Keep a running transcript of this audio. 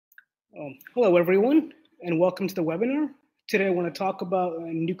Hello, everyone, and welcome to the webinar. Today, I want to talk about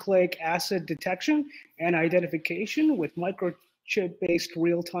nucleic acid detection and identification with microchip-based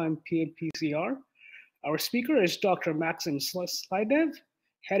real-time PCR. Our speaker is Dr. Maxim Slidev,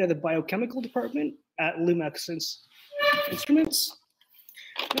 head of the biochemical department at Lumex Instruments.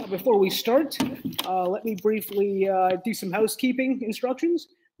 Now, before we start, let me briefly do some housekeeping instructions.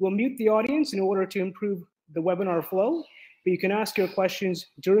 We'll mute the audience in order to improve the webinar flow, but you can ask your questions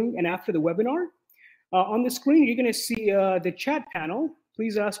during and after the webinar. On the screen, you're going to see the chat panel.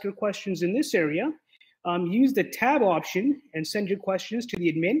 Please ask your questions in this area. Use the tab option and send your questions to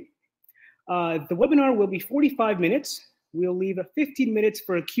the admin. The webinar will be 45 minutes. We'll leave 15 minutes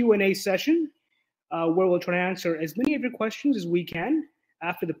for a Q&A session where we'll try to answer as many of your questions as we can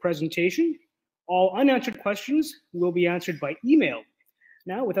after the presentation. All unanswered questions will be answered by email.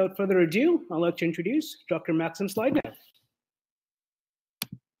 Now, without further ado, I'd like to introduce Dr. Maxim Slidev.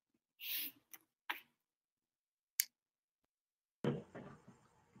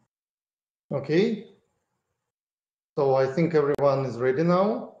 Okay, so I think everyone is ready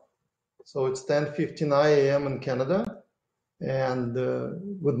now. So it's 10:59 a.m. in Canada. And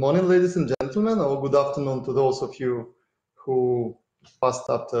good morning, ladies and gentlemen, or good afternoon to those of you who passed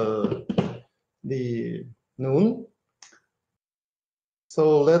after the noon.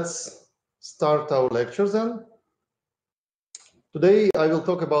 So let's start our lectures then. Today I will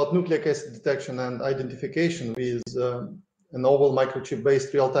talk about nucleic acid detection and identification with a novel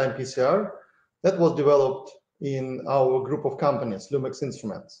microchip-based real-time PCR that was developed in our group of companies, Lumex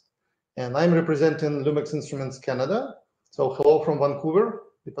Instruments. And I'm representing Lumex Instruments Canada. So hello from Vancouver,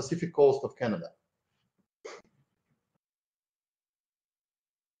 the Pacific coast of Canada.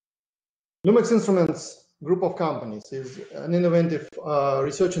 Lumex Instruments group of companies is an innovative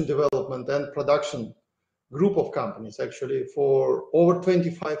research and development and production group of companies. Actually, for over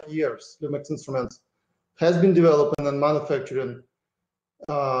 25 years, Lumex Instruments has been developing and manufacturing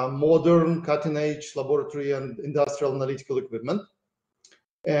modern, cutting-edge laboratory and industrial analytical equipment.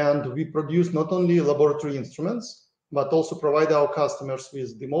 And we produce not only laboratory instruments, but also provide our customers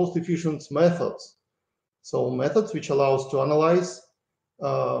with the most efficient methods. So methods which allow us to analyze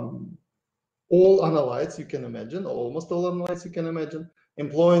all analytes you can imagine, or almost all analytes you can imagine,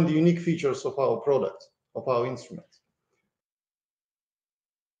 employing the unique features of our products, of our instruments.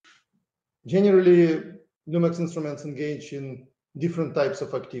 Generally, Lumex Instruments engage in different types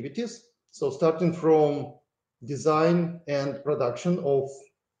of activities. So starting from design and production of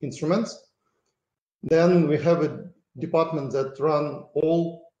instruments. Then we have a department that run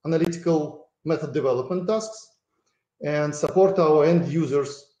all analytical method development tasks and support our end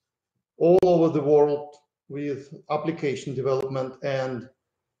users all over the world with application development and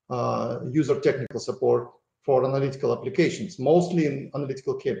user technical support for analytical applications, mostly in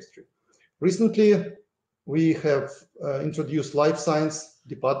analytical chemistry. Recently, we have introduced life science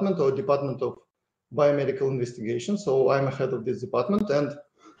department or department of biomedical investigation. So I'm head of this department, and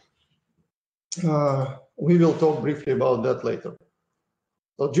we will talk briefly about that later.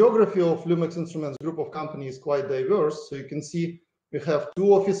 So geography of Lumex Instruments group of companies is quite diverse. So you can see we have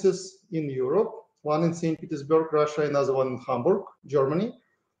two offices in Europe, one in St. Petersburg, Russia, another one in Hamburg, Germany.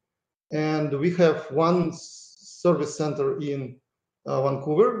 And we have one service center in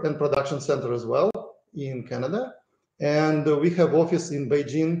Vancouver and production center as well in Canada. And we have office in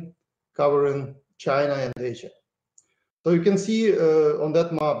Beijing covering China and Asia. So you can see on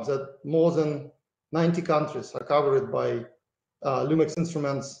that map that more than 90 countries are covered by Lumex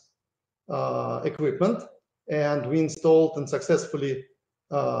Instruments equipment. And we installed and successfully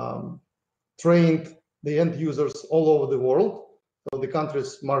trained the end users all over the world. So the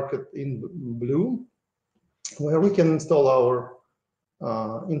countries marked in blue, where we can install our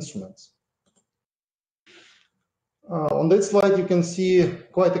instruments. On this slide, you can see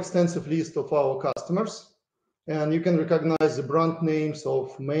quite extensive list of our customers, and you can recognize the brand names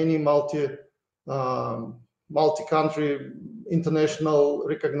of many multi-country, international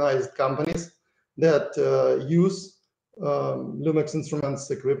recognized companies that use Lumex Instruments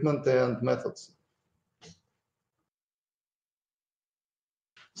equipment and methods.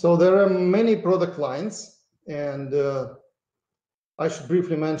 So there are many product lines, and I should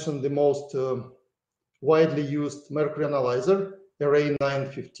briefly mention the most widely used mercury analyzer, Array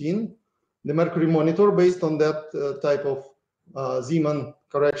 915, the mercury monitor based on that type of Zeeman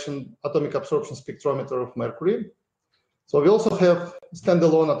correction atomic absorption spectrometer of mercury. So we also have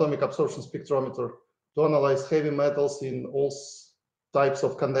standalone atomic absorption spectrometer to analyze heavy metals in all types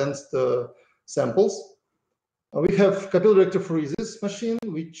of condensed samples. We have capillary electrophoresis machine,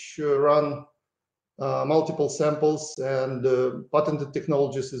 which run multiple samples, and patented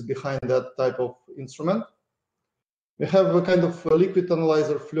technologies is behind that type of instrument. We have a kind of a liquid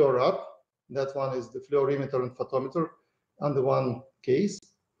analyzer flow up. That one is the fluorimeter and photometer under one case.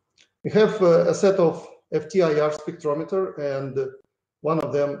 We have a set of FTIR spectrometer, and one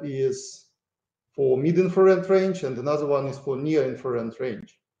of them is for mid-infrared range, and another one is for near-infrared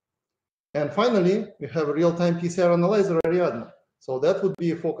range. And finally, we have a real-time PCR analyzer, Ariadne. So that would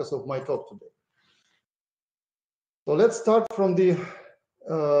be a focus of my talk today. So let's start from the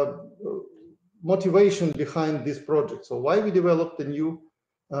motivation behind this project. So why we developed a new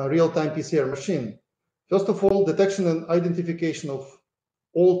real-time PCR machine? First of all, detection and identification of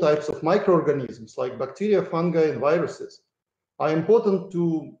all types of microorganisms like bacteria, fungi, and viruses are important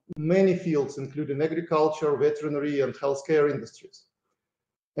to many fields, including agriculture, veterinary, and healthcare industries.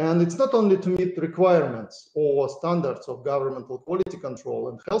 And it's not only to meet requirements or standards of governmental quality control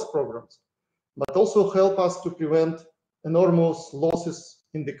and health programs, but also help us to prevent enormous losses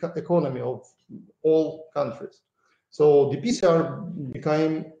in the economy of all countries. So the PCR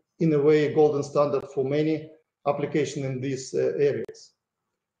became, in a way, a golden standard for many applications in these areas.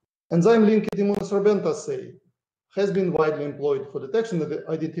 Enzyme-linked immunosorbent assay has been widely employed for detection and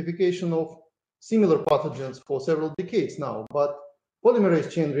identification of similar pathogens for several decades now, but polymerase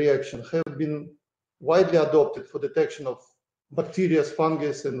chain reaction have been widely adopted for detection of bacteria,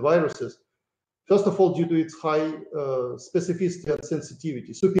 fungus, and viruses. First of all, due to its high specificity and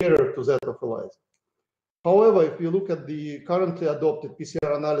sensitivity, superior to that of ELISA. However, if you look at the currently adopted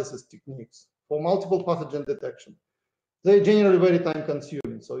PCR analysis techniques for multiple pathogen detection, they're generally very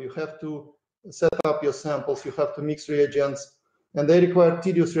time-consuming. So you have to set up your samples, you have to mix reagents, and they require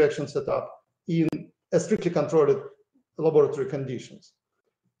tedious reaction setup in a strictly controlled laboratory conditions.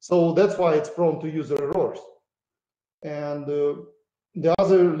 So that's why it's prone to user errors. And the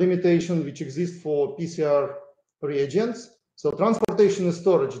other limitation which exists for PCR reagents, so transportation and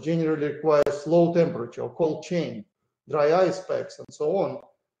storage generally requires low temperature, cold chain, dry ice packs, and so on.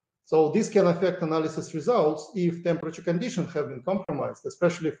 So this can affect analysis results if temperature conditions have been compromised,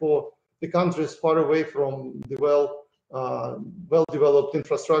 especially for the countries far away from the well-developed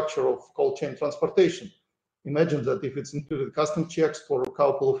infrastructure of cold chain transportation. Imagine that if it's included custom checks for a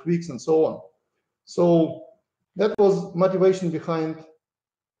couple of weeks and so on. So that was motivation behind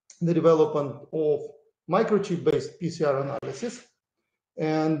the development of microchip-based PCR analysis,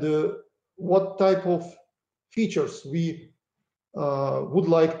 and what type of features we would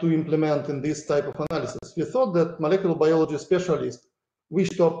like to implement in this type of analysis. We thought that molecular biology specialists wish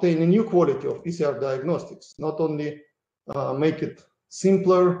to obtain a new quality of PCR diagnostics, not only make it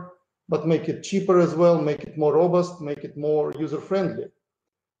simpler, but make it cheaper as well, make it more robust, make it more user-friendly.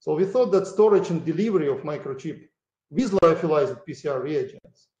 So we thought that storage and delivery of microchip with lyophilized PCR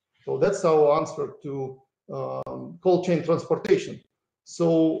reagents. So that's our answer to cold chain transportation.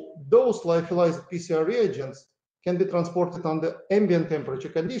 So those lyophilized PCR reagents can be transported under ambient temperature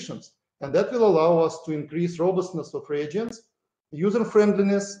conditions, and that will allow us to increase robustness of reagents,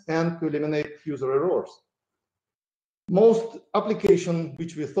 user-friendliness, and to eliminate user errors. Most applications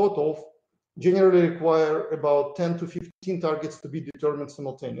which we thought of generally require about 10 to 15 targets to be determined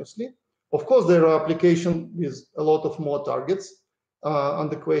simultaneously. Of course, there are applications with a lot of more targets on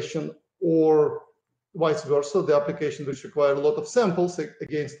the question, or vice versa, the applications which require a lot of samples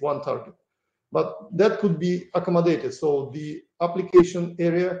against one target. But that could be accommodated. So the application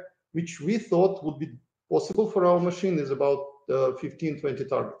area which we thought would be possible for our machine is about 15, 20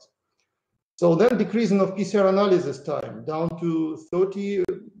 targets. So then decreasing of PCR analysis time down to 30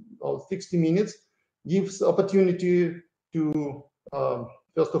 or 60 minutes gives opportunity to,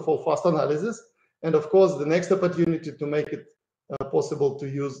 first of all, fast analysis. And of course, the next opportunity to make it possible to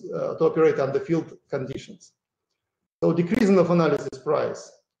use, to operate under field conditions. So decreasing of analysis price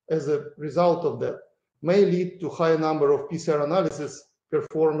as a result of that may lead to higher number of PCR analysis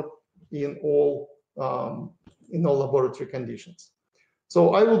performed in all laboratory conditions.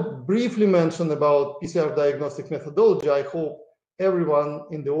 So I will briefly mention about PCR diagnostic methodology. I hope everyone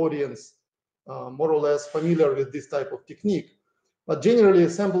in the audience more or less familiar with this type of technique. But generally,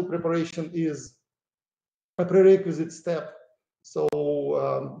 sample preparation is a prerequisite step. So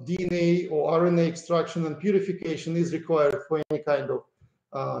DNA or RNA extraction and purification is required for any kind of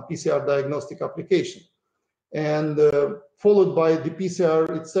PCR diagnostic application. And followed by the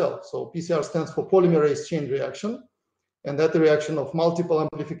PCR itself. So PCR stands for polymerase chain reaction. And that reaction of multiple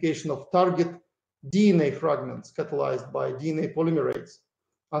amplification of target DNA fragments catalyzed by DNA polymerase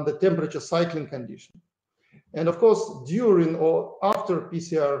under temperature cycling condition. And of course, during or after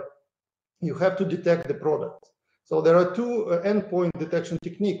PCR, you have to detect the product. So there are two endpoint detection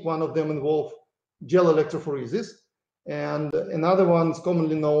techniques. One of them involves gel electrophoresis, and another one is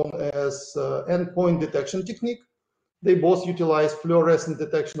commonly known as endpoint detection technique. They both utilize fluorescent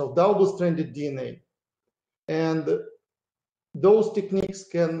detection of double-stranded DNA. And those techniques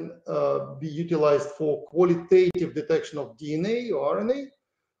can be utilized for qualitative detection of DNA or RNA,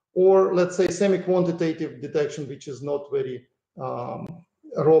 or let's say semi-quantitative detection, which is not very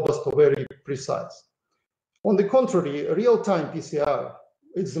robust or very precise. On the contrary, real-time PCR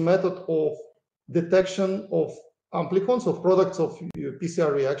is the method of detection of amplicons, of products of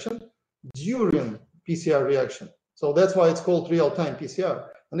PCR reaction during PCR reaction. So that's why it's called real-time PCR.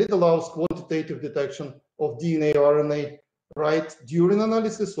 And it allows quantitative detection of DNA or RNA right during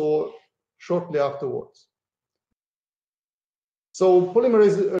analysis or shortly afterwards. So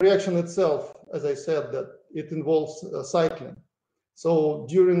polymerase reaction itself, as I said, that it involves cycling. So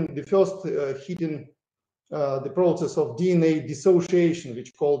during the first heating, the process of DNA dissociation,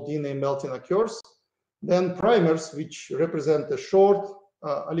 which called DNA melting, occurs. Then primers, which represent the short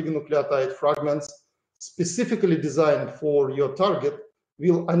oligonucleotide fragments specifically designed for your target,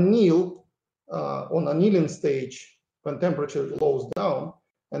 will anneal on annealing stage when temperature goes down.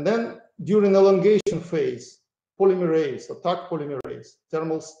 And then during elongation phase, polymerase, or Taq polymerase,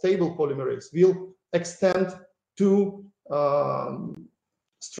 thermal stable polymerase, will extend to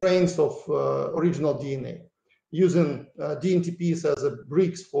strains of original DNA using DNTPs as a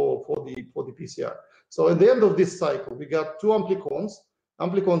bricks for the PCR. So at the end of this cycle, we got two amplicons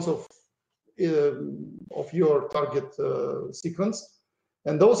of your target sequence,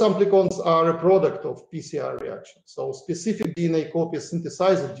 and those amplicons are a product of PCR reaction. So specific DNA copies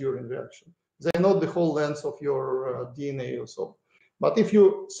synthesized during reaction. They're not the whole length of your DNA or so. But if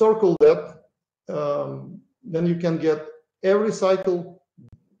you circle that, then you can get every cycle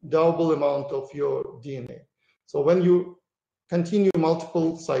double amount of your DNA. So when you continue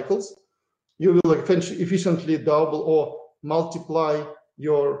multiple cycles, you will efficiently double or multiply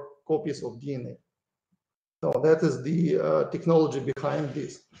your copies of DNA. So that is the technology behind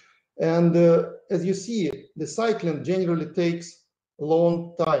this. And as you see, the cycling generally takes a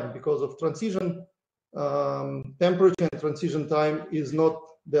long time because of transition temperature, and transition time is not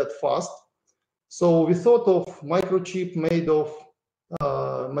that fast. So we thought of microchip made of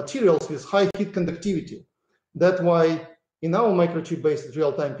materials with high heat conductivity. That's why in our microchip-based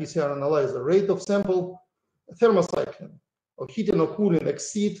real-time PCR analyzer, rate of sample thermocycling or heating or cooling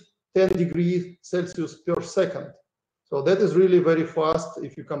exceed 10 degrees Celsius per second. So that is really very fast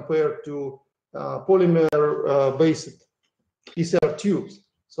if you compare to polymer-based PCR tubes.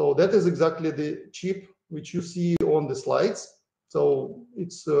 So that is exactly the chip which you see on the slides. So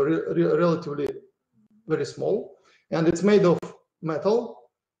it's relatively very small, and it's made of metal,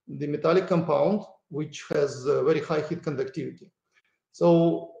 the metallic compound, which has very high heat conductivity.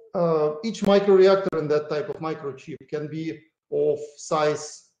 So each microreactor in that type of microchip can be of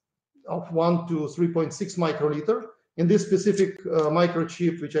size of 1 to 3.6 microliter. In this specific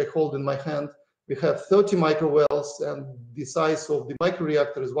microchip, which I hold in my hand, we have 30 microwells, and the size of the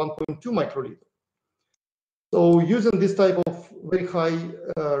microreactor is 1.2 microliter. So using this type of very high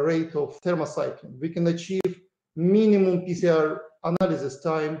rate of thermocycling, we can achieve minimum PCR analysis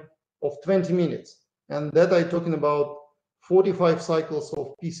time of 20 minutes. And that I'm talking about 45 cycles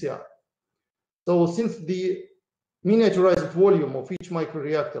of PCR. So since the miniaturized volume of each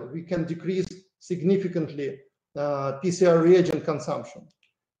microreactor, we can decrease significantly PCR reagent consumption.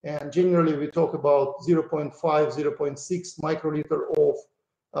 And generally, we talk about 0.5, 0.6 microliter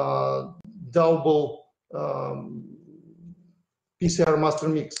of double PCR master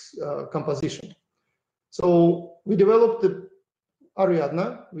mix composition. So we developed the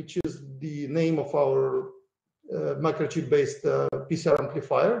Ariadna, which is the name of our microchip-based PCR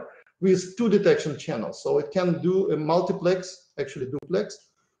amplifier, with 2 detection channels. So it can do a multiplex, actually duplex,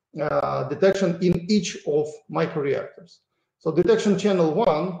 detection in each of microreactors. So detection channel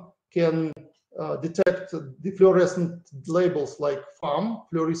 1 can detect the fluorescent labels like FAM,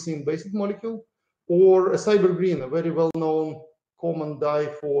 fluorescein basic molecule, or a cyber green, a very well-known common dye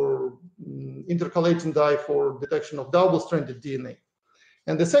for intercalating dye for detection of double-stranded DNA.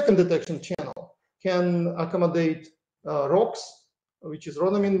 And the second detection channel can accommodate ROX, which is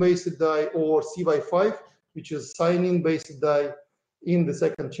rhodamine-based dye, or CY5, which is cyanine-based dye, in the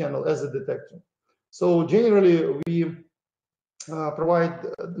second channel as a detector. So generally, we provide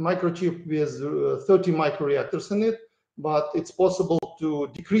the microchip with 30 microreactors in it, but it's possible to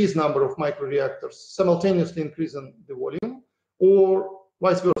decrease number of microreactors, simultaneously increasing the volume, or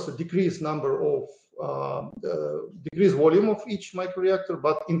vice versa, decrease volume of each microreactor,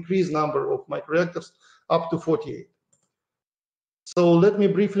 but increase number of microreactors up to 48. So let me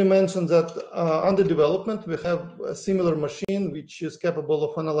briefly mention that under development, we have a similar machine which is capable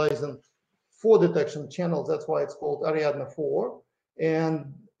of analyzing 4 detection channels. That's why it's called Ariadne 4.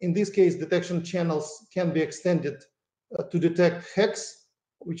 And in this case, detection channels can be extended to detect hex,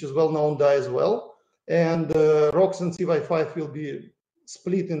 which is well-known dye as well. And ROX and CY5 will be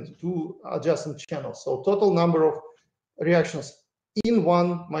split into 2 adjacent channels. So total number of reactions in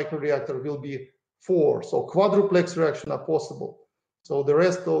one microreactor will be 4. So quadruplex reaction are possible. So the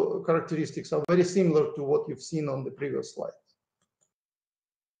rest of characteristics are very similar to what you've seen on the previous slide.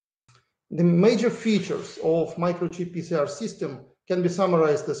 The major features of microchip PCR system can be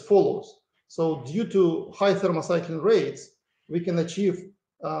summarized as follows. So due to high thermocycling rates, we can achieve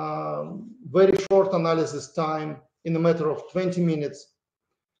very short analysis time in a matter of 20 minutes.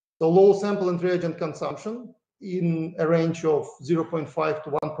 So low sample and reagent consumption in a range of 0.5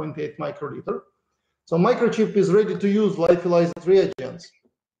 to 1.8 microliter. So microchip is ready to use lyophilized reagents,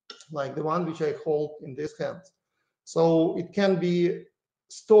 like the one which I hold in this hand. So it can be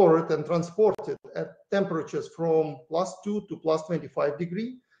stored and transported at temperatures from +2 to +25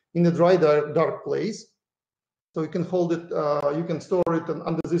 degrees in a dry, dark place. So you can hold it, you can store it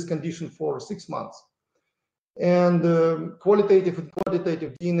under this condition for 6 months. And qualitative and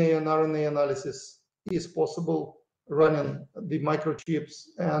quantitative DNA and RNA analysis is possible running the microchips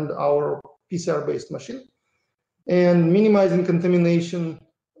and our PCR-based machine. And minimizing contamination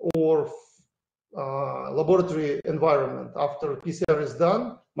or laboratory environment. After PCR is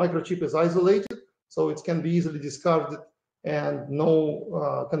done, microchip is isolated, so it can be easily discarded and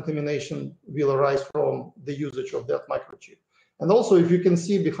no contamination will arise from the usage of that microchip. And also, if you can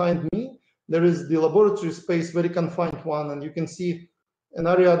see behind me, there is the laboratory space, very confined one, and you can see an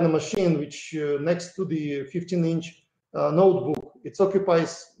Ariadne machine, which next to the 15-inch notebook, it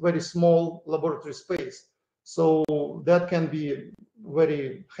occupies very small laboratory space. So that can be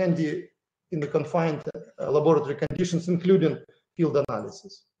very handy in the confined laboratory conditions, including field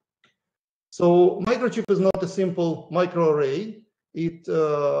analysis. So microchip is not a simple microarray.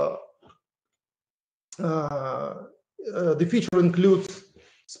 The feature includes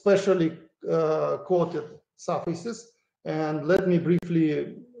specially coated surfaces. And let me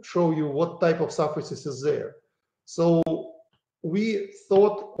briefly show you what type of surfaces is there. So we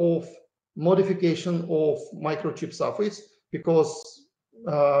thought of modification of microchip surface because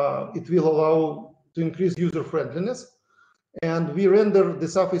it will allow to increase user friendliness, and we render the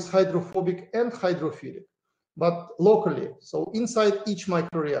surface hydrophobic and hydrophilic, but locally. So inside each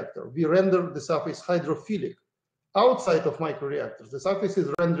microreactor, we render the surface hydrophilic. Outside of microreactors, the surface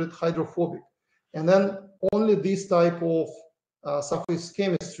is rendered hydrophobic, and then only this type of surface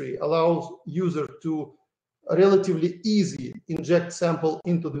chemistry allows user to relatively easy inject sample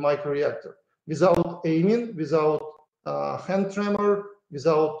into the microreactor without aiming, without hand tremor,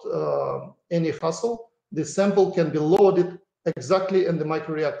 without any hassle. The sample can be loaded exactly in the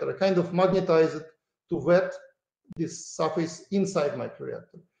microreactor. I kind of magnetize it to wet this surface inside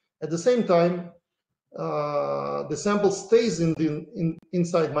microreactor. At the same time, the sample stays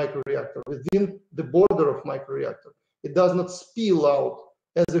inside microreactor, within the border of microreactor. It does not spill out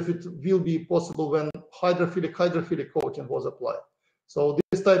as if it will be possible when hydrophilic coating was applied. So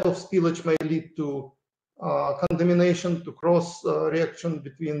this type of spillage may lead to contamination, to cross reaction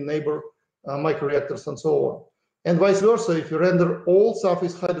between neighbor microreactors and so on. And vice versa, if you render all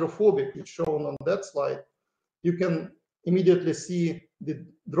surface hydrophobic, which shown on that slide, you can immediately see the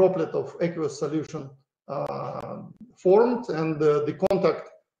droplet of aqueous solution formed, and the contact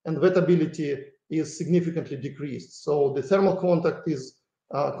and wettability is significantly decreased. So the thermal contact is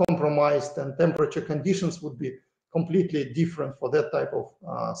compromised, and temperature conditions would be completely different for that type of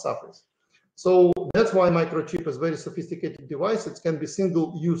surface. So that's why microchip is a very sophisticated device. It can be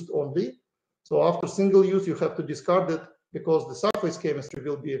single used only. So after single use, you have to discard it because the surface chemistry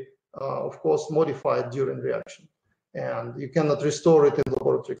will be, of course, modified during reaction, and you cannot restore it in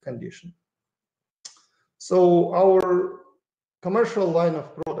laboratory condition. So our commercial line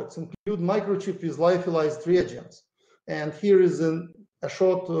of products include microchip with lyophilized reagents. And here is a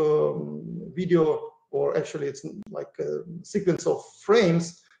short video, or actually it's like a sequence of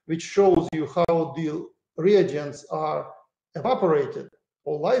frames, which shows you how the reagents are evaporated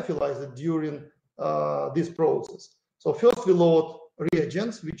or lyophilized during this process. So first we load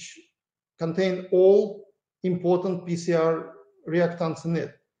reagents, which contain all important PCR reactants in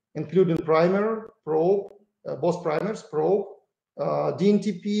it, including primer, probe, both primers, probe,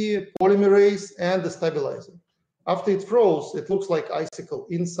 DNTP, polymerase, and the stabilizer. After it froze, it looks like icicle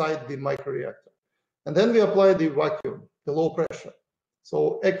inside the microreactor. And then we apply the vacuum, the low pressure.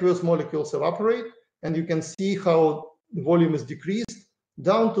 So aqueous molecules evaporate, and you can see how the volume is decreased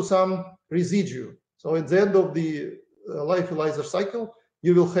down to some residue. So at the end of the lyophilizer cycle,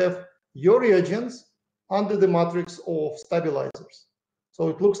 you will have your reagents under the matrix of stabilizers. So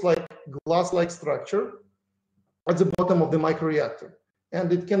it looks like glass-like structure at the bottom of the microreactor.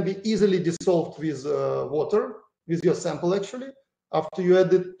 And it can be easily dissolved with water, with your sample actually, after you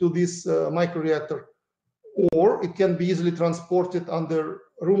add it to this microreactor, or it can be easily transported under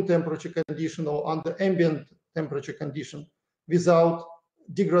room temperature condition or under ambient temperature condition without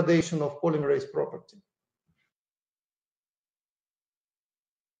degradation of polymerase property.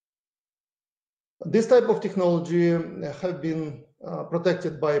 This type of technology have been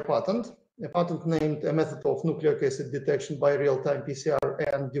protected by a patent named a method of nucleic acid detection by real-time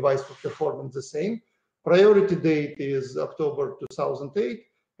PCR and device for performance the same. Priority date is October 2008,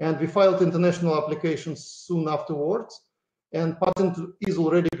 and we filed international applications soon afterwards. And patent is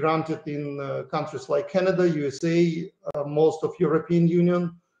already granted in countries like Canada, USA, most of European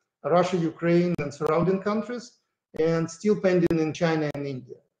Union, Russia, Ukraine, and surrounding countries, and still pending in China and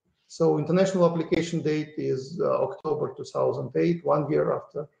India. So international application date is October 2008, 1 year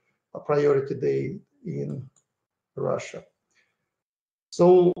after a priority date in Russia.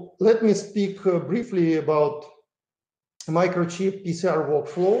 So let me speak briefly about microchip PCR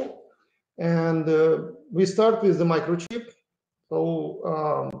workflow. And we start with the microchip.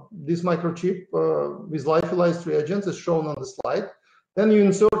 So this microchip with lyophilized reagents is shown on the slide. Then you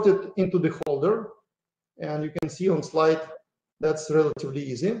insert it into the holder, and you can see on slide that's relatively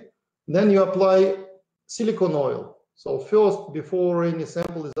easy. Then you apply silicone oil. So first, before any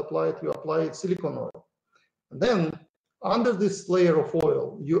sample is applied, you apply silicone oil. And then under this layer of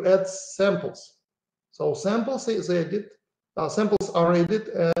oil, you add samples. So samples are added,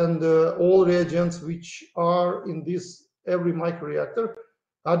 and all reagents which are in this every microreactor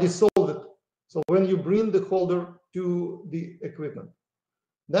are dissolved. So when you bring the holder to the equipment,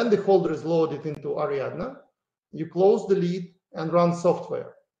 then the holder is loaded into Ariadne. You close the lid and run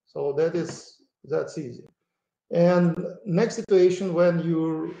software. So that's easy. And next situation, when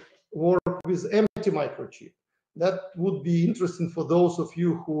you work with empty microchip, that would be interesting for those of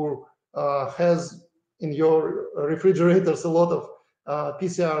you who has in your refrigerators a lot of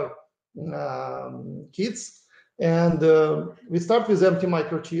PCR kits. And we start with empty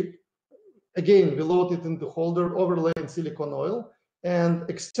microchip. Again, we load it into holder, overlay in silicone oil, and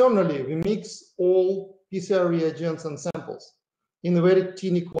externally we mix all PCR reagents and samples in a very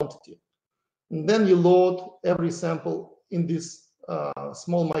teeny quantity. And then you load every sample in these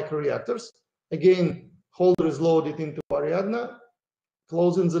small microreactors. Again, holder is loaded into Ariadne,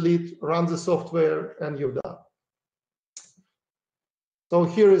 closing the lid, run the software, and you're done. So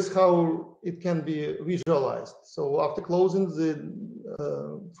here is how it can be visualized. So after closing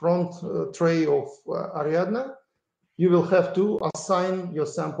the front tray of Ariadne, you will have to assign your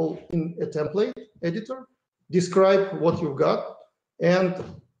sample in a template editor, describe what you've got, and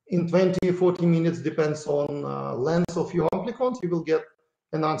in 20-40 minutes, depends on length of your amplicons, you will get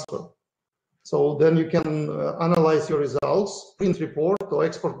an answer. So then you can analyze your results, print report, or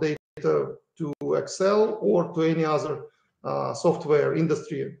export data to Excel or to any other software,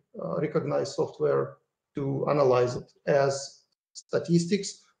 industry recognized software, to analyze it as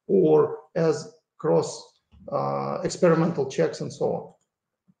statistics or as cross experimental checks and so on.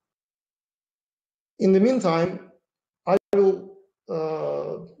 In the meantime, I will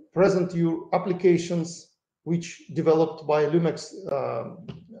present you applications which developed by Lumex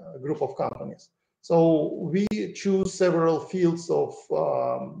group of companies. So we choose several fields of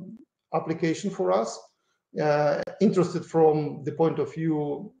application for us, interested from the point of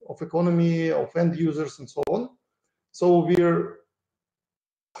view of economy, of end users, and so on. So we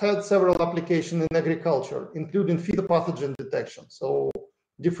had several applications in agriculture, including phytopathogen detection. So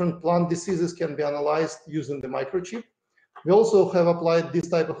different plant diseases can be analyzed using the microchip. We also have applied this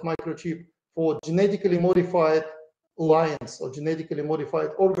type of microchip for genetically modified lions or genetically modified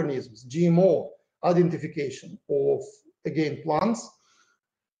organisms, GMO identification of, again, plants,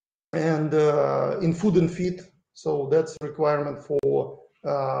 and in food and feed. So that's a requirement for,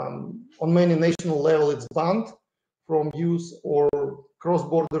 on many national level, it's banned from use, or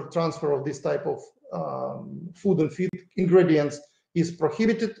cross-border transfer of this type of food and feed ingredients is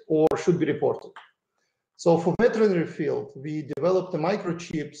prohibited or should be reported. So for veterinary field, we developed the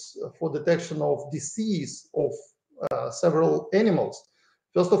microchips for detection of disease of several animals.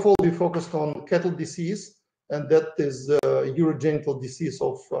 First of all, we focused on cattle disease, and that is urogenital disease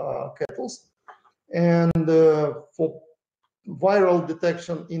of cattle. And for viral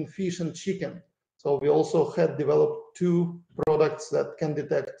detection in fish and chicken. So we also had developed 2 products that can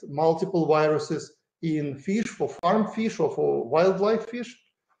detect multiple viruses in fish, for farm fish or for wildlife fish,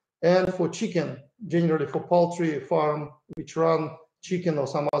 and for chicken, generally for poultry farm, which run chicken or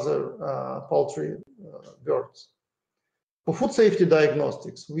some other poultry birds. For food safety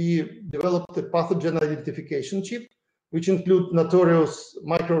diagnostics, we developed a pathogen identification chip, which include notorious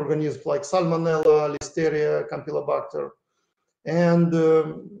microorganisms like Salmonella, Listeria, Campylobacter. And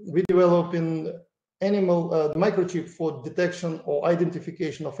we developed an animal microchip for detection or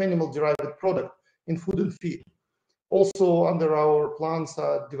identification of animal-derived product in food and feed. Also, under our plans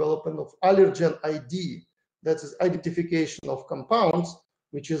are development of allergen ID, that is identification of compounds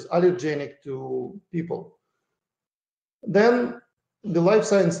which is allergenic to people. Then the life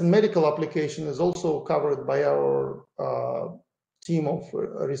science and medical application is also covered by our team of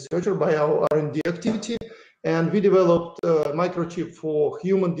researchers, by our R&D activity. And we developed a microchip for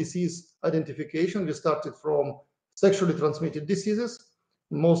human disease identification. We started from sexually transmitted diseases.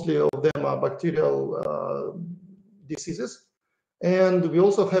 Mostly of them are bacterial diseases. And we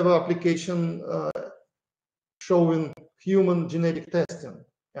also have an application showing human genetic testing,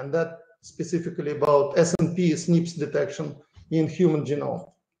 and that specifically about SNP, SNPs detection in human genome.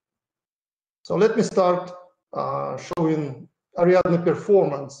 So let me start showing Ariadne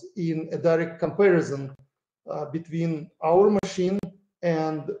performance in a direct comparison between our machine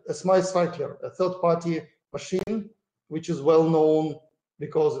and a SMICE cycler, a third-party machine, which is well known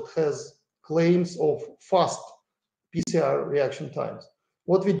because it has claims of fast PCR reaction times.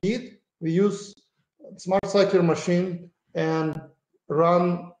 What we did, we use smart cycler machine and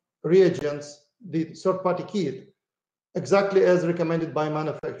run reagents, the third-party kit, exactly as recommended by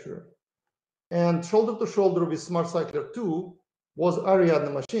manufacturer. And shoulder to shoulder with Smart Cycler 2 was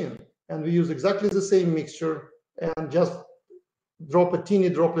Ariadne machine. And we use exactly the same mixture and just drop a teeny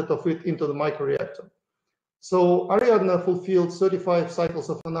droplet of it into the microreactor. So Ariadne fulfilled 35 cycles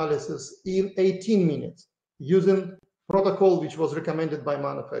of analysis in 18 minutes using protocol which was recommended by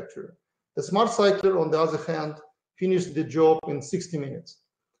manufacturer. The Smart Cycler, on the other hand, finished the job in 60 minutes.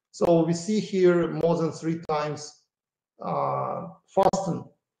 So we see here more than 3 times faster.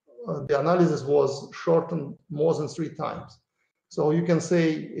 The analysis was shortened more than 3 times. So you can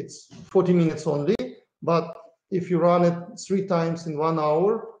say it's 40 minutes only, but if you run it 3 times in 1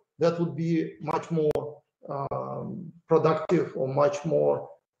 hour, that would be much more productive, or much more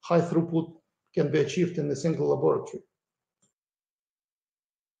high throughput can be achieved in a single laboratory.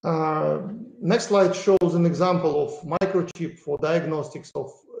 Next slide shows an example of microchip for diagnostics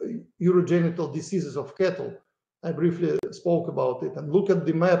of urogenital diseases of cattle. I briefly spoke about it, and look at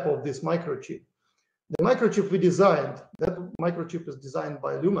the map of this microchip. The microchip we designed, that microchip is designed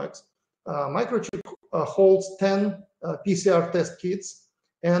by Lumex. Microchip holds 10 PCR test kits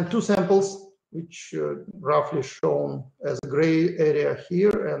and 2 samples, which roughly shown as a gray area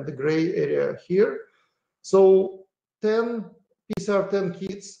here and the gray area here. So 10 PCR 10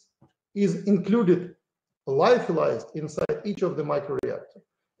 kits is included, lyophilized inside each of the microreactor.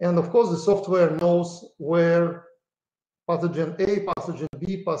 And of course, the software knows where pathogen A, pathogen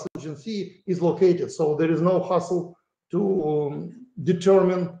B, pathogen C is located. So there is no hassle to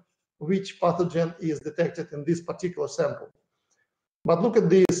determine which pathogen is detected in this particular sample. But look at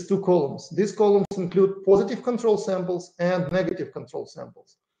these 2 columns. These columns include positive control samples and negative control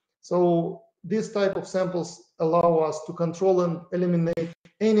samples. So this type of samples allow us to control and eliminate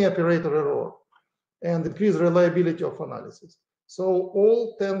any operator error and increase reliability of analysis. So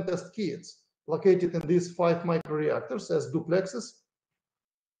all 10 test kits located in these 5 microreactors as duplexes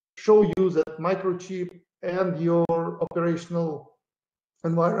show you that microchip and your operational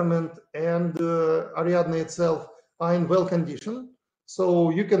environment and Ariadne itself are in well condition. So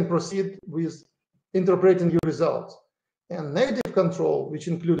you can proceed with interpreting your results. And negative control, which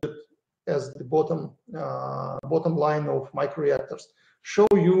included as the bottom line of microreactors, show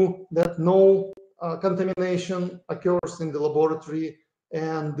you that no contamination occurs in the laboratory,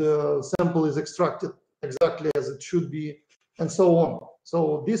 and the sample is extracted exactly as it should be, and so on.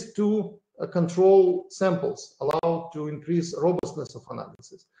 So these 2 control samples allow to increase robustness of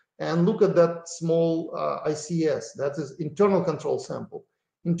analysis. And look at that small ICS, that is internal control sample.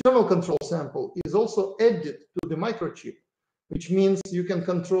 Internal control sample is also added to the microchip, which means you can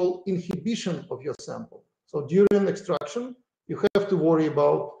control inhibition of your sample. So during extraction, you have to worry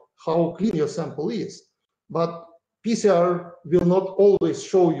about how clean your sample is. But PCR will not always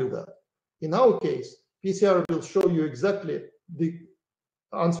show you that. In our case, PCR will show you exactly the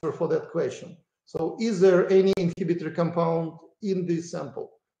answer for that question. So is there any inhibitory compound in this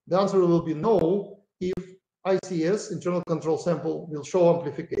sample? The answer will be no if ICS, internal control sample, will show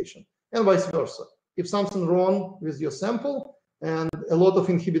amplification, and vice versa. If something wrong with your sample and a lot of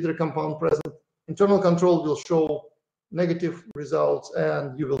inhibitory compound present internal control will show negative results,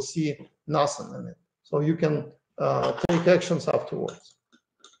 and you will see nothing in it. So you can take actions afterwards.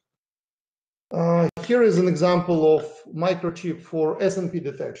 Here is an example of microchip for SNP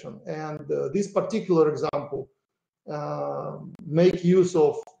detection, and this particular example make use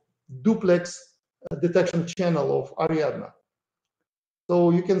of duplex detection channel of Ariadna. So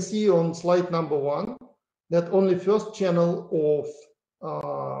you can see on slide number 1 that only first channel of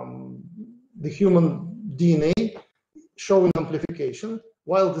the human DNA showing amplification,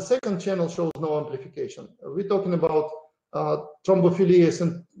 while the second channel shows no amplification. We're talking about thrombophilia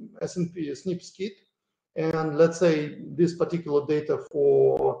SNP SNP skit, and let's say this particular data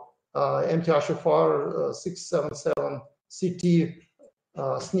for MTHFR 677 CT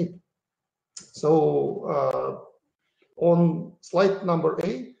SNP. So on slide number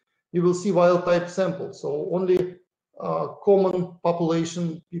 8, you will see wild type samples. So only common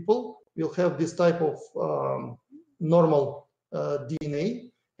population people will have this type of normal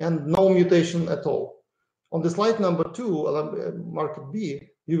DNA and no mutation at all. On the slide number 2, marked B,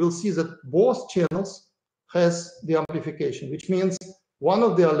 you will see that both channels has the amplification, which means one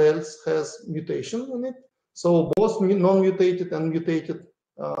of the alleles has mutation in it. So both non-mutated and mutated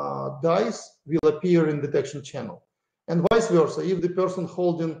dyes will appear in detection channel. And vice versa, if the person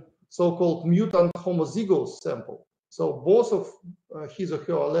holding so-called mutant homozygous sample, so both of his or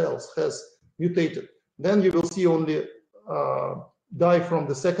her alleles has mutated, then you will see only dye from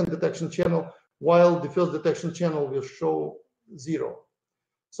the second detection channel, while the first detection channel will show 0.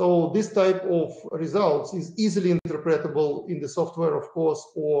 So this type of results is easily interpretable in the software, of course,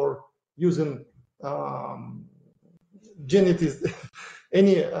 or using genetics.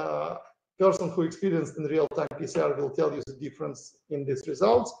 Any person who experienced in real-time PCR will tell you the difference in these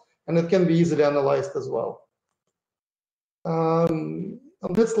results, and it can be easily analyzed as well.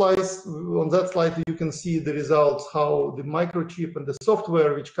 On that slide, you can see the results, how the microchip and the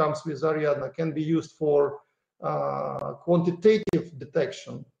software which comes with Ariadna can be used for quantitative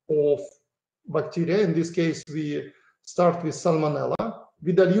detection of bacteria. In this case, we start with Salmonella.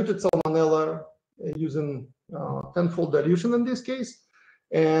 We diluted Salmonella using tenfold dilution in this case.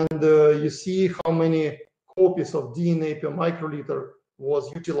 And you see how many copies of DNA per microliter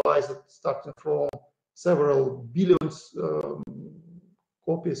was utilized, starting from several billions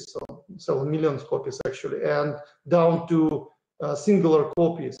copies, so several millions copies actually, and down to single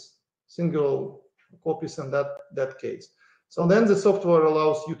copies in that case. So then the software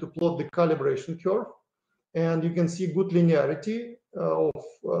allows you to plot the calibration curve, and you can see good linearity of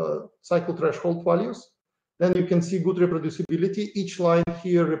cycle threshold values. Then you can see good reproducibility. Each line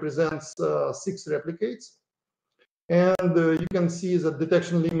here represents 6 replicates. And you can see the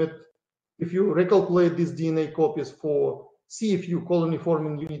detection limit. If you recalculate these DNA copies for CFU, colony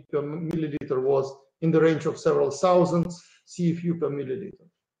forming unit per milliliter, was in the range of several thousands CFU per milliliter.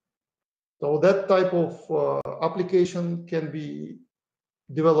 So that type of application can be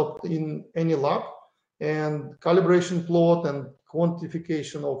developed in any lab, and calibration plot and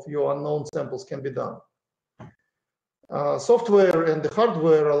quantification of your unknown samples can be done. Software and the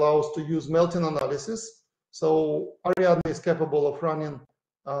hardware allows to use melting analysis. So Ariadna is capable of running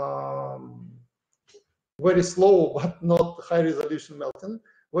very slow but not high resolution melting,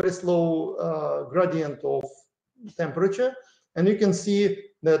 very slow gradient of temperature. And you can see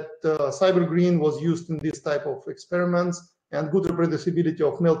that cyber green was used in this type of experiments, and good reproducibility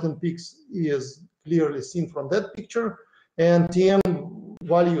of melting peaks is clearly seen from that picture. And TM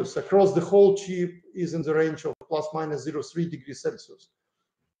values across the whole chip is in the range of plus minus 0.3 degrees Celsius,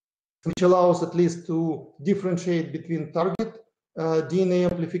 which allows at least to differentiate between target DNA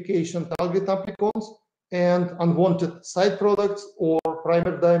amplification, target amplicons, and unwanted side products or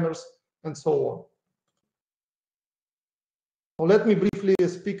primer dimers, and so on. Now, let me briefly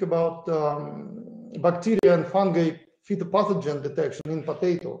speak about bacteria and fungi phytopathogen detection in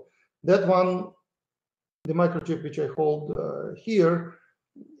potato. That one, the microchip which I hold here,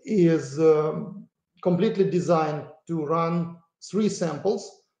 is completely designed to run 3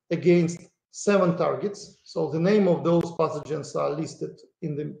 samples against 7 targets. So the name of those pathogens are listed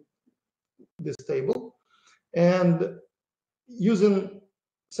in this table. And using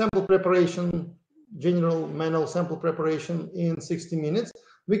sample preparation, general manual sample preparation in 60 minutes,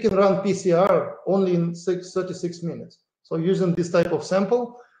 we can run PCR only in 36 minutes. So using this type of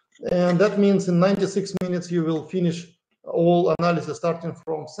sample, and that means in 96 minutes you will finish all analysis starting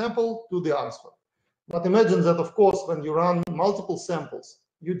from sample to the answer. But imagine that, of course, when you run multiple samples,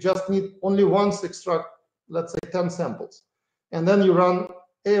 you just need only once extract, let's say 10 samples. And then you run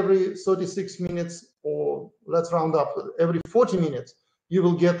every 36 minutes, or let's round up, every 40 minutes, you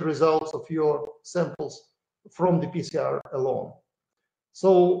will get results of your samples from the PCR alone.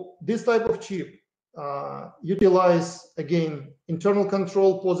 So this type of chip utilize, again, internal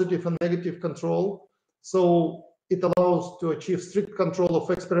control, positive and negative control. So it allows to achieve strict control of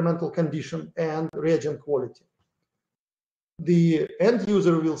experimental condition and reagent quality. The end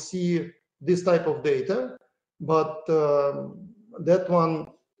user will see this type of data, but that one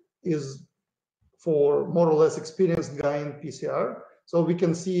is for more or less experienced guy in PCR. So we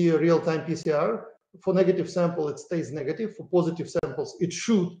can see a real-time PCR. For negative sample, it stays negative. For positive samples, it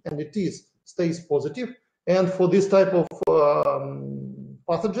should, and it is, stays positive. And for this type of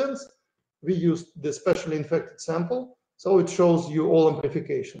pathogens, we use the specially infected sample. So it shows you all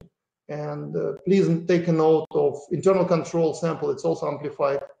amplification. And please take a note of internal control sample. It's also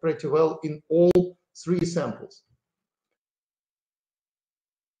amplified pretty well in all 3 samples.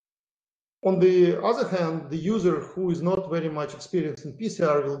 On the other hand, the user who is not very much experienced in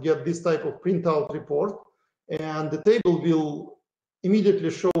PCR will get this type of printout report, and the table will immediately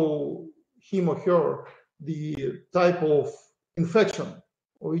show him or her the type of infection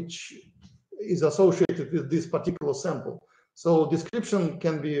which is associated with this particular sample. So description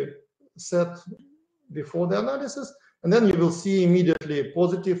can be set before the analysis, and then you will see immediately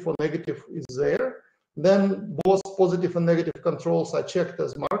positive or negative is there. Then both positive and negative controls are checked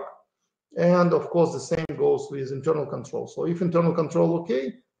as marked. And of course, the same goes with internal control. So if internal control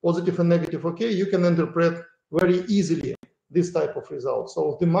okay, positive and negative okay, you can interpret very easily this type of result.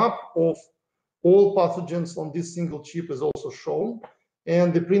 So the map of all pathogens on this single chip is also shown.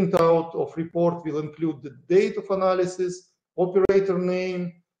 And the printout of report will include the date of analysis, operator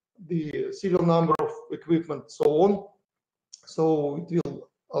name, the serial number of equipment, so on. So it will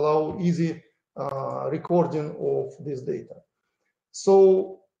allow easy recording of this data.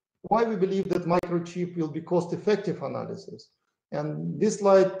 So why we believe that microchip will be cost-effective analysis. And this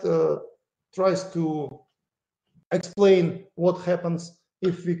slide tries to explain what happens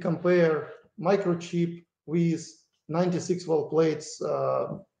if we compare microchip with 96-well plates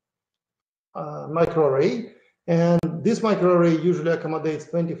microarray. And this microarray usually accommodates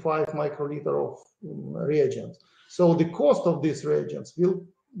 25 microliter of reagents. So the cost of these reagents will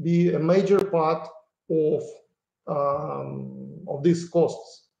be a major part of these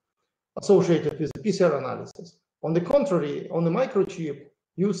costs associated with the PCR analysis. On the contrary, on the microchip,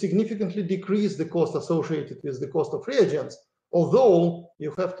 you significantly decrease the cost associated with the cost of reagents, although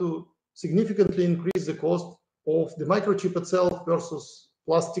you have to significantly increase the cost of the microchip itself versus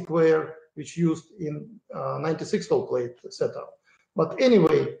plasticware, which used in 96-well plate setup. But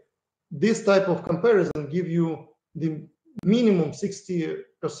anyway, this type of comparison give you the minimum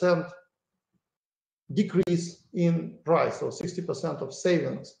 60% decrease in price, or 60% of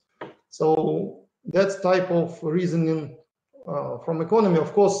savings. So that's type of reasoning from economy.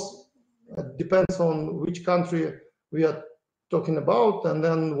 Of course, it depends on which country we are talking about, and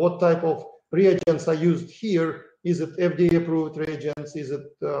then what type of reagents are used here. Is it FDA-approved reagents? Is it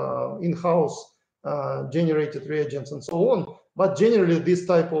in-house generated reagents, and so on? But generally, this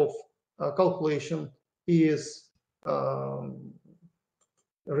type of calculation is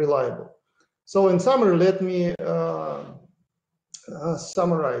reliable. So in summary, let me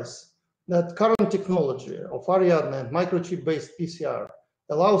summarize that current technology of Ariadne and microchip-based PCR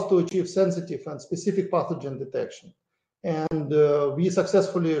allows to achieve sensitive and specific pathogen detection. And we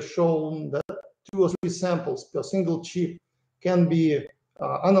successfully shown that 2 or 3 samples per single chip can be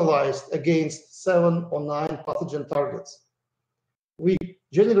analyzed against 7 or 9 pathogen targets. We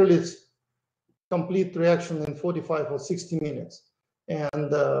generally complete reaction in 45 or 60 minutes.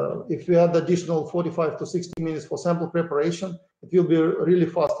 And if we add additional 45 to 60 minutes for sample preparation, it will be a really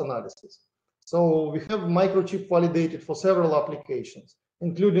fast analysis. So we have microchip validated for several applications,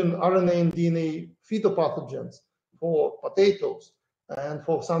 including RNA and DNA phytopathogens for potatoes and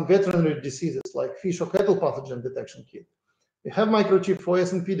for some veterinary diseases like fish or cattle pathogen detection kit. We have microchip for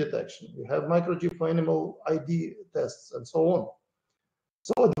S&P detection. We have microchip for animal ID tests and so on.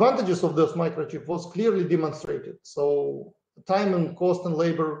 So advantages of those microchip was clearly demonstrated. So time and cost and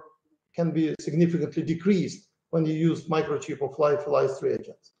labor can be significantly decreased when you use microchip of lyophilized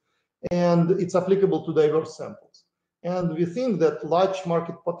reagents. And it's applicable to diverse samples. And we think that large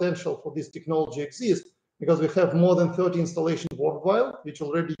market potential for this technology exists because we have more than 30 installations worldwide which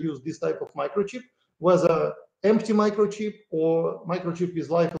already use this type of microchip, whether empty microchip or microchip with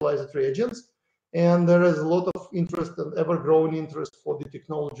lyophilized reagents. And there is a lot of interest and ever-growing interest for the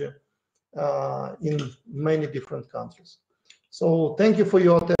technology in many different countries. So thank you for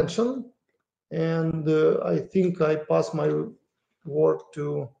your attention. And I think I pass my word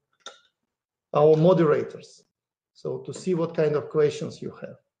to our moderators. So to see what kind of questions you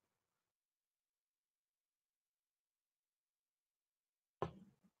have.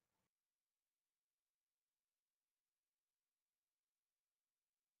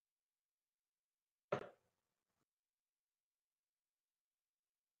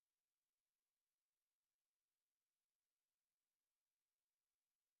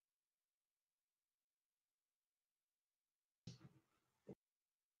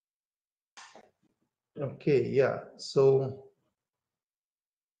 Okay, yeah, so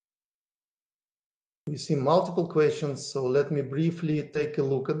we see multiple questions, so let me briefly take a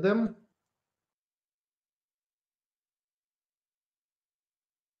look at them.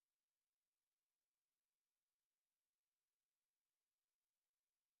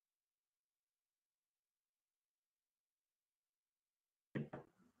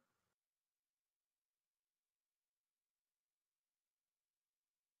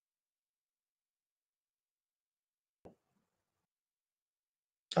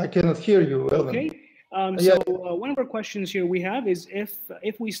 I cannot hear you, Elvin. Okay. Yeah. So one of our questions here we have is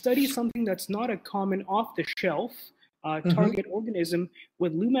if we study something that's not a common off-the-shelf target organism,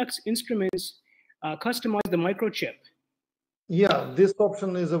 would Lumex instruments customize the microchip? Yeah, this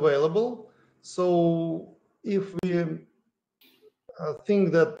option is available. So if we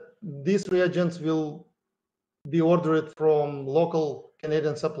think that these reagents will be ordered from local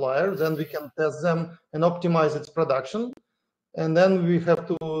Canadian supplier, then we can test them and optimize its production. And then we have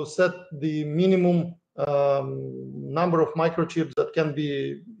to set the minimum number of microchips that can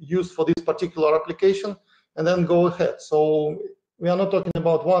be used for this particular application, and then go ahead. So we are not talking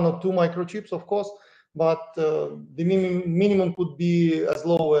about 1 or 2 microchips, of course, but the minimum could be as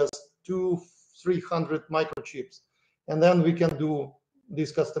low as 200-300 microchips, and then we can do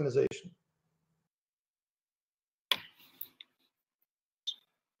this customization.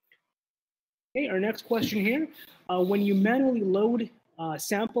 Okay, our next question here. When you manually load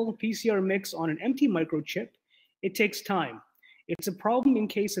sample PCR mix on an empty microchip, it takes time. It's a problem in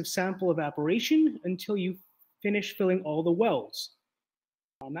case of sample evaporation until you finish filling all the wells.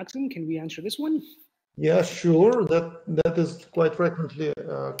 Maxim, can we answer this one? Yeah, sure. That is quite frequently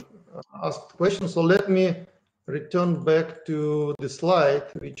asked question. So let me return back to the slide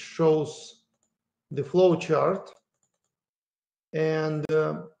which shows the flow chart. And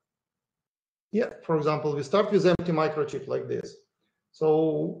yeah, for example, we start with empty microchip like this.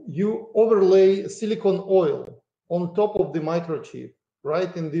 So you overlay silicone oil on top of the microchip,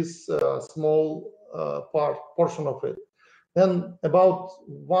 right in this small portion of it. Then about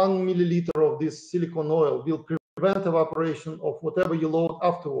 1 milliliter of this silicone oil will prevent evaporation of whatever you load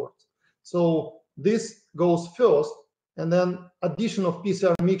afterwards. So this goes first, and then addition of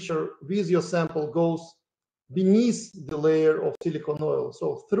PCR mixture with your sample goes beneath the layer of silicone oil,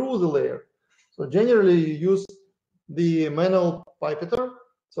 so through the layer. So generally you use the manual pipetter.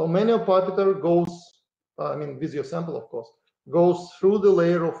 So manual pipetter goes, with your sample, of course, goes through the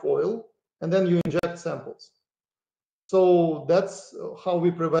layer of oil, and then you inject samples. So that's how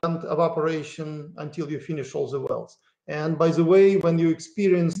we prevent evaporation until you finish all the wells. And by the way, when you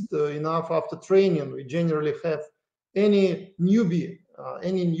experienced enough after training, we generally have any newbie,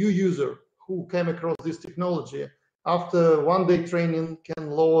 any new user who came across this technology, after 1 day training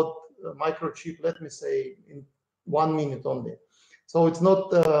can load a microchip, let me say, in 1 minute only. So it's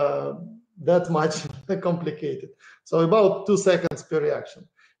not that much complicated. So about 2 seconds per reaction.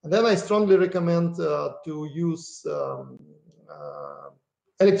 And then I strongly recommend to use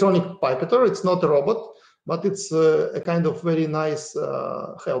electronic pipetter. It's not a robot, but it's a kind of very nice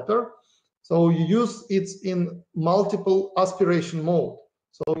helper. So you use it in multiple aspiration mode.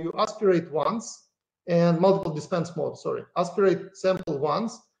 So you aspirate once, and multiple dispense mode, sorry. Aspirate sample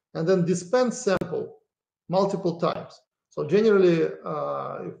once, and then dispense sample multiple times. So generally, if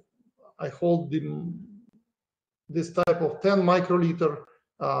I hold this type of 10 microliter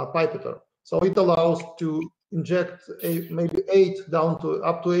pipetter. So it allows to inject maybe 8 down to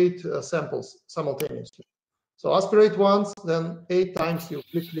up to 8 samples simultaneously. So aspirate once, then 8 times you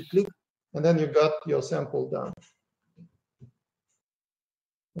click, click, click, and then you got your sample done.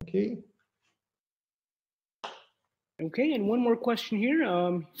 Okay. Okay, and one more question here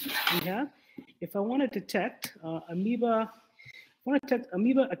we have. If I want to detect amoeba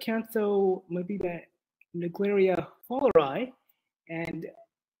acanthonuclearia fowleri and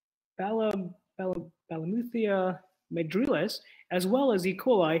Balamuthia medrilis, as well as E.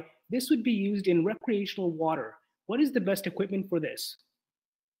 coli, this would be used in recreational water. What is the best equipment for this?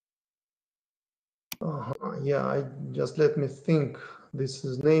 Yeah, just let me think. This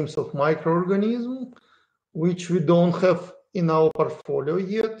is names of microorganisms, which we don't have in our portfolio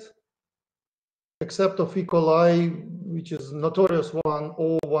yet. except of E. coli, which is notorious one,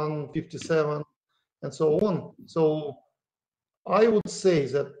 O157, and so on. So I would say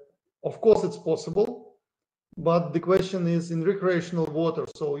that, of course, it's possible, but the question is in recreational water,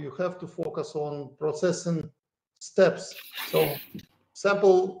 so you have to focus on processing steps. So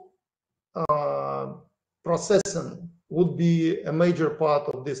sample processing would be a major part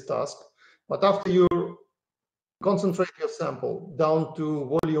of this task. But after you concentrate your sample down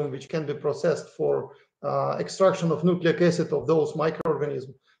to volume which can be processed for extraction of nucleic acid of those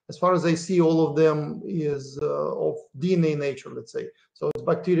microorganisms, as far as I see, all of them is of DNA nature, let's say. So it's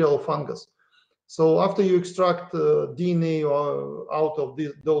bacterial fungus. So after you extract DNA out of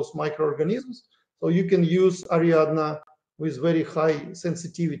those microorganisms, so you can use Ariadna with very high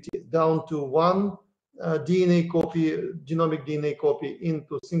sensitivity, down to one DNA copy, genomic DNA copy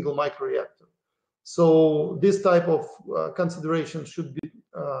into single microreactor. So this type of consideration should be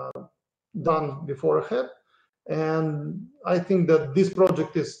done beforehand. And I think that this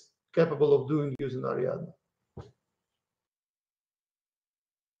project is capable of doing using Ariadna.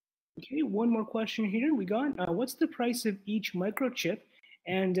 Okay, one more question here. We got, what's the price of each microchip,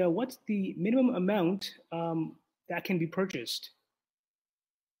 and what's the minimum amount that can be purchased?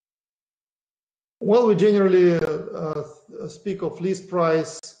 Well, we generally speak of list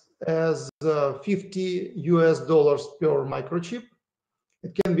price as $50 per microchip.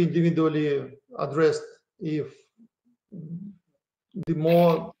 It can be individually addressed if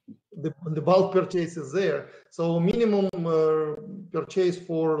the bulk purchase is there. So minimum purchase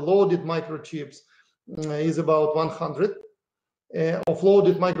for loaded microchips is about 100 of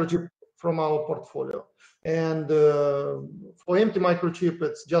loaded microchip from our portfolio. And for empty microchip,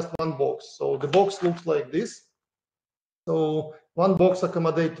 it's just one box. So the box looks like this. So one box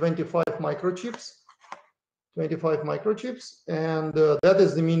accommodates 25 microchips, and that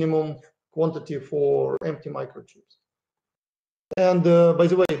is the minimum quantity for empty microchips. And by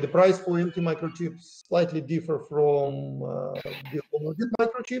the way, the price for empty microchips slightly differ from the loaded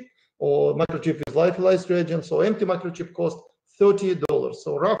microchip or microchip with lyophilized reagents. So empty microchip costs $30.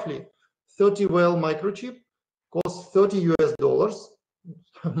 So roughly 30 well microchip costs $30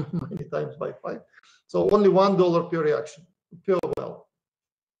 many times by 5. So only $1 per reaction, per well.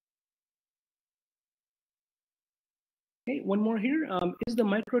 Okay, one more here. Is the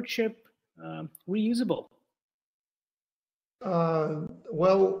microchip reusable?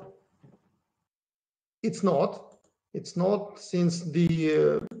 Well, it's not. It's not, since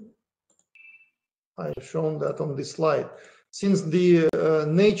the I've shown that on this slide. Since the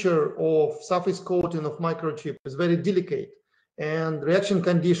nature of surface coating of microchip is very delicate, and reaction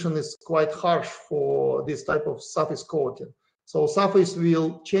condition is quite harsh for this type of surface coating. So surface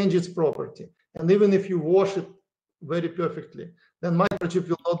will change its property. And even if you wash it very perfectly, then microchip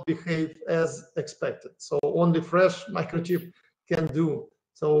will not behave as expected. So only fresh microchip can do.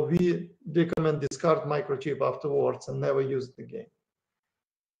 So we recommend discard microchip afterwards and never use it again.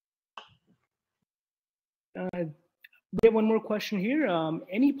 We have one more question here.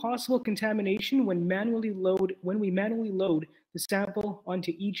 Any possible contamination when we manually load the sample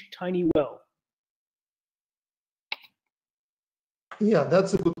onto each tiny well? Yeah,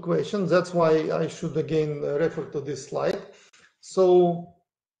 that's a good question. That's why I should again refer to this slide. So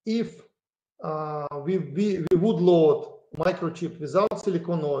if we would load microchip without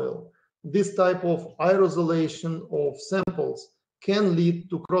silicone oil, this type of aerosolation of samples can lead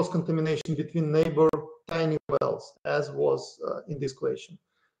to cross-contamination between neighbor tiny wells, as was in this question.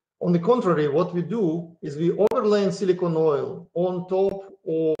 On the contrary, what we do is we overlay silicone oil on top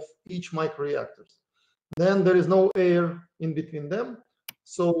of each microreactor. Then there is no air in between them.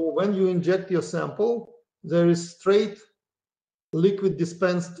 So when you inject your sample, there is straight liquid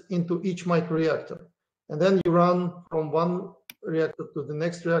dispensed into each microreactor. And then you run from one reactor to the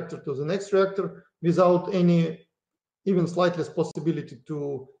next reactor to the next reactor without any even slightest possibility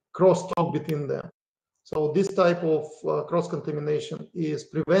to cross-talk between them. So this type of cross-contamination is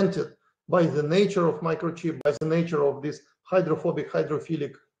prevented by the nature of microchip, by the nature of these hydrophobic,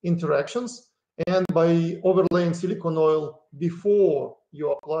 hydrophilic interactions, and by overlaying silicone oil before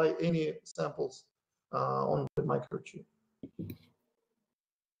you apply any samples on the microchip.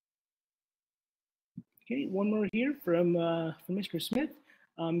 Okay, one more here from Mr. Smith.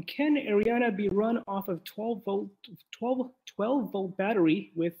 Can Ariadna be run off of 12 volt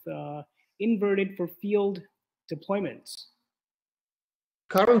battery with inverted for field deployments?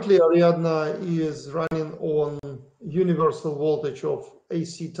 Currently, Ariadna is running on universal voltage of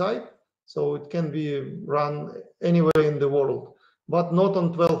AC type, so it can be run anywhere in the world, but not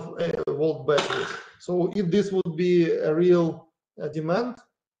on 12 volt batteries. So if this would be a real demand,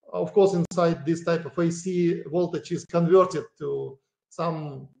 of course, inside this type of AC, voltage is converted to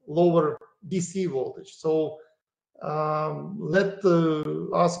some lower DC voltage. So let's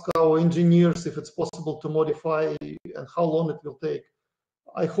ask our engineers if it's possible to modify and how long it will take.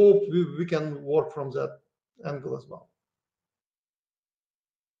 I hope we can work from that angle as well.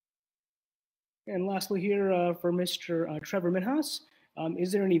 And lastly here for Mr. Trevor Minhas,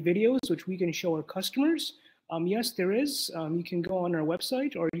 is there any videos which we can show our customers? Yes, there is. You can go on our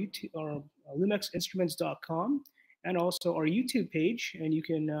website or YouTube or lumexinstruments.com and also our YouTube page, and you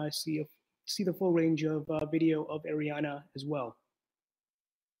can see the full range of video of Ariana as well.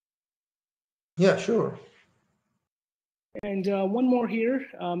 Yeah, sure. And one more here,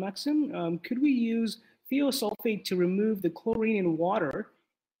 Maxim. Could we use thiosulfate to remove the chlorine in water,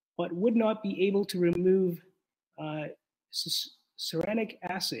 but would not be able to remove ceranic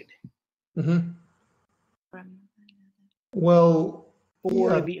acid? Mm-hmm. Well,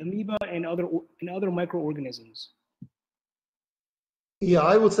 for the amoeba and other microorganisms? Yeah,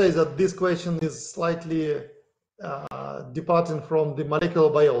 I would say that this question is slightly departing from the molecular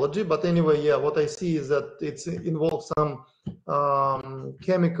biology, but anyway, yeah, what I see is that it involves some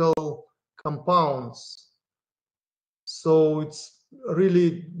chemical compounds. So it's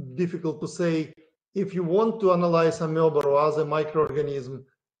really difficult to say if you want to analyze amoeba or other microorganism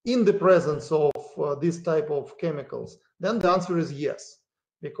in the presence of this type of chemicals, then the answer is yes,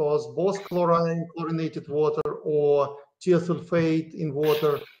 because both chlorine, chlorinated water, or thiosulfate in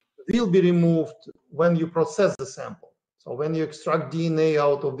water will be removed when you process the sample. So when you extract DNA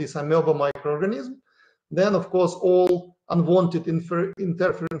out of this amoeba microorganism, then of course all unwanted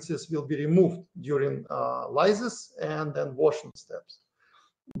interferences will be removed during lysis and then washing steps.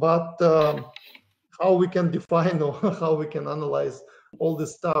 But how we can define or how we can analyze all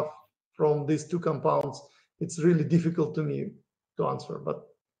this stuff from these two compounds, it's really difficult to me to answer. But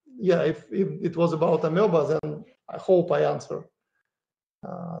yeah, if it was about amoeba, then I hope I answer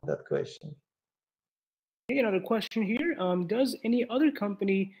that question. Okay, another question here. Does any other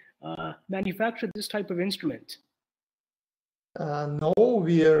company manufacture this type of instrument? No,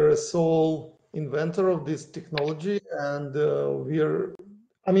 we are a sole inventor of this technology, and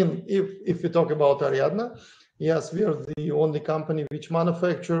I mean, if we talk about Ariadna, yes, we are the only company which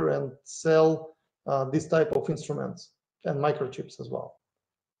manufacture and sell this type of instruments and microchips as well.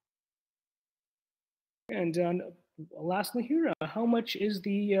 And lastly here, how much is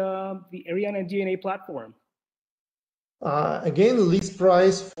the Ariadna DNA platform? Again, list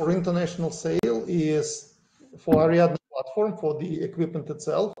price for international sale is for Ariadna platform for the equipment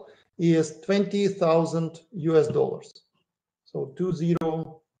itself is $20,000 US. So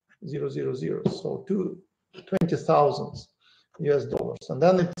 20,000, so 20,000 US, and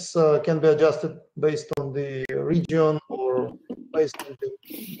then it's can be adjusted based on the region or based on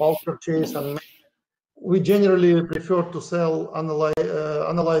the bulk purchase. And we generally prefer to sell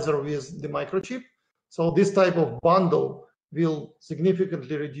analyzer with the microchip. So this type of bundle will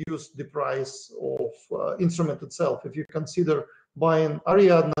significantly reduce the price of instrument itself. If you consider buying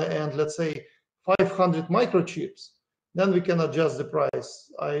Ariadna and let's say 500 microchips, then we can adjust the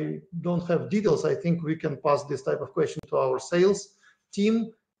price. I don't have details. I think we can pass this type of question to our sales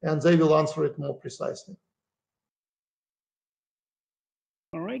team and they will answer it more precisely.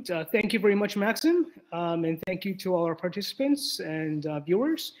 All right, thank you very much, Maxim, and thank you to all our participants and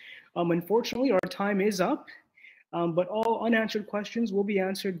viewers. Unfortunately, our time is up, but all unanswered questions will be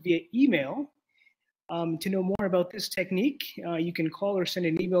answered via email. To know more about this technique, you can call or send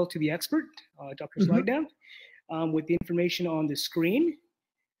an email to the expert, Dr. Slidev, with the information on the screen.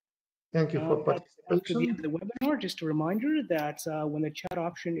 Thank you for participation. After the end of the webinar, just a reminder that when the chat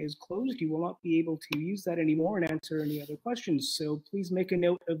option is closed, you will not be able to use that anymore and answer any other questions. So please make a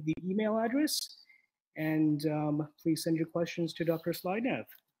note of the email address and please send your questions to Dr. Slidev.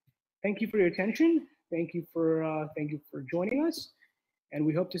 Thank you for your attention. Thank you for joining us, and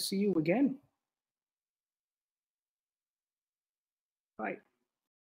we hope to see you again. Bye.